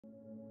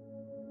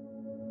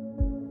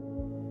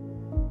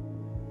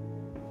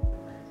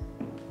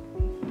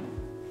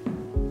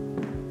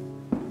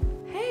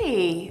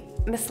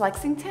Miss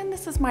Lexington,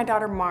 this is my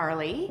daughter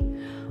Marley.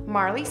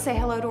 Marley, say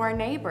hello to our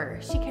neighbor.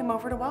 She came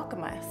over to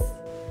welcome us.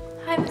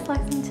 Hi, Miss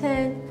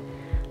Lexington.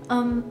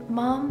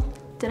 Mom,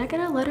 did I get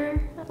a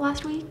letter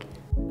last week?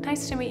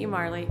 Nice to meet you,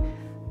 Marley.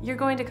 You're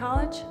going to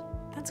college?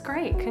 That's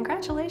great.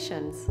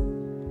 Congratulations.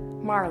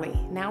 Marley,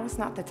 now is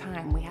not the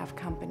time. We have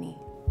company.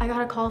 I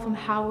got a call from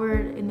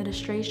Howard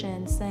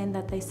administration saying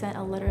that they sent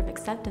a letter of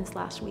acceptance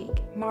last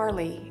week.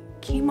 Marley,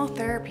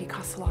 chemotherapy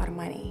costs a lot of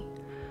money.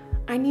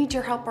 I need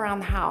your help around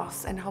the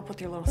house and help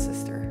with your little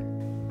sister.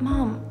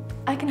 Mom,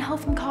 I can help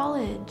from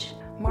college.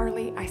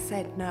 Marley, I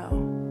said no.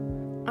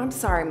 I'm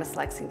sorry, Miss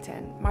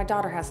Lexington. My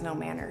daughter has no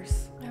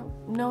manners.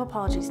 No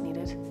apologies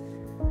needed.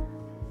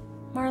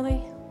 Marley,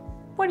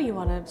 what do you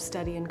want to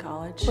study in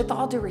college? With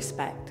all due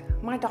respect,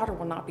 my daughter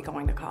will not be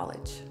going to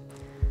college.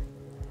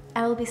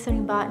 I will be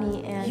studying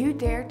botany and... You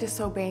dare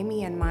disobey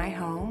me in my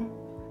home?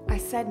 I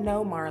said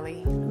no,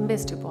 Marley.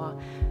 Ms. Dubois,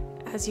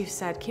 as you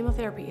said,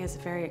 chemotherapy is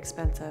very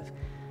expensive.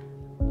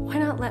 Why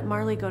not let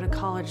Marley go to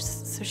college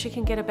so she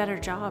can get a better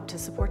job to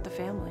support the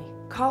family?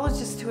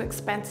 College is too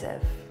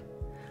expensive.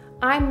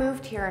 I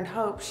moved here in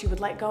hopes she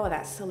would let go of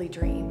that silly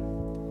dream.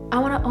 I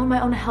want to own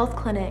my own health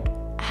clinic.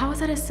 How is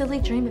that a silly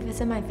dream if it's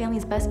in my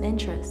family's best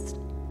interest?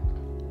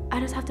 I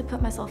just have to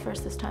put myself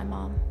first this time,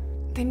 Mom.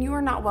 Then you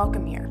are not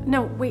welcome here.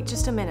 No, wait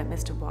just a minute,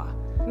 Ms. Dubois.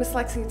 Miss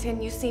Lexington,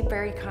 you seem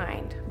very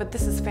kind, but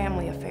this is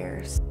family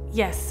affairs.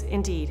 Yes,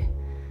 indeed.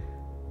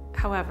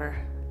 However,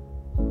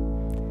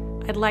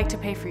 I'd like to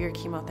pay for your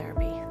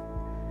chemotherapy.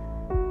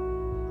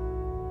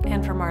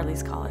 And for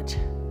Marley's college.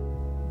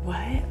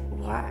 What?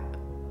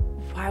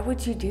 Why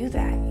would you do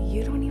that?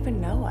 You don't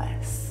even know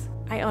us.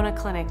 I own a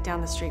clinic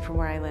down the street from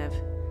where I live,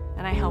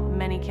 and I help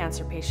many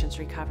cancer patients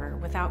recover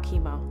without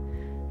chemo.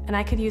 And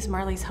I could use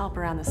Marley's help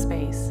around the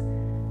space,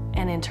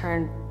 and in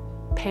turn,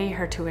 pay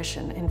her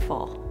tuition in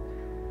full.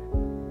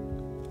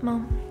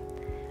 Mom,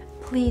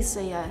 please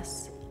say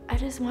yes. I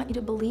just want you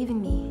to believe in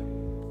me.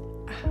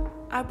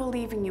 I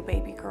believe in you,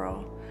 baby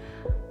girl.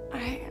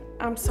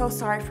 I'm so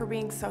sorry for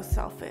being so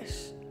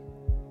selfish.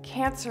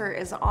 Cancer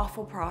is an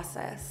awful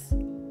process,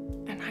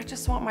 and I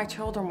just want my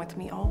children with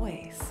me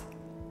always.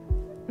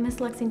 Miss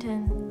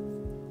Lexington,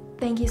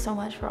 thank you so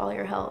much for all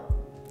your help.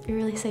 You're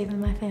really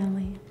saving my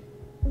family.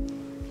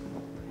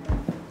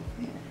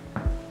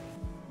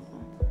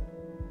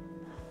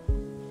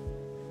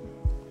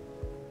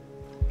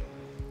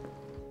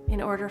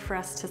 In order for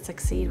us to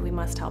succeed, we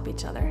must help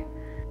each other.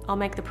 I'll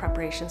make the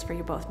preparations for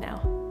you both now.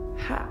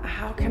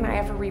 How can I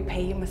ever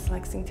repay you, Miss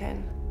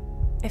Lexington?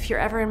 If you're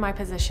ever in my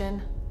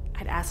position,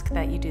 I'd ask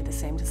that you do the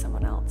same to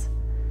someone else.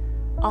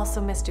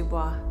 Also, Miss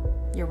Dubois,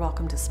 you're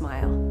welcome to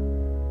smile.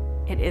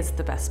 It is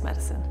the best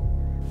medicine.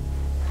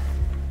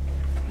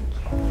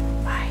 Thank you.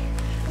 Bye.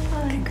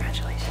 Bye.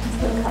 Congratulations.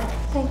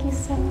 Thank you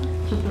so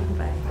much.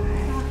 Bye.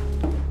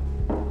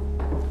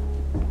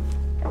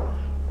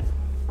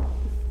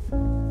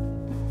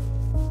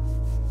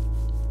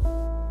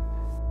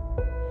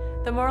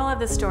 The moral of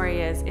the story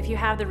is, if you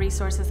have the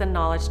resources and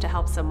knowledge to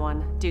help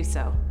someone, do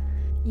so.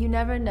 You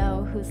never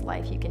know whose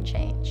life you can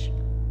change.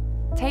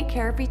 Take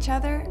care of each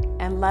other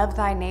and love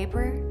thy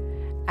neighbor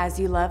as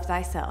you love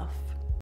thyself.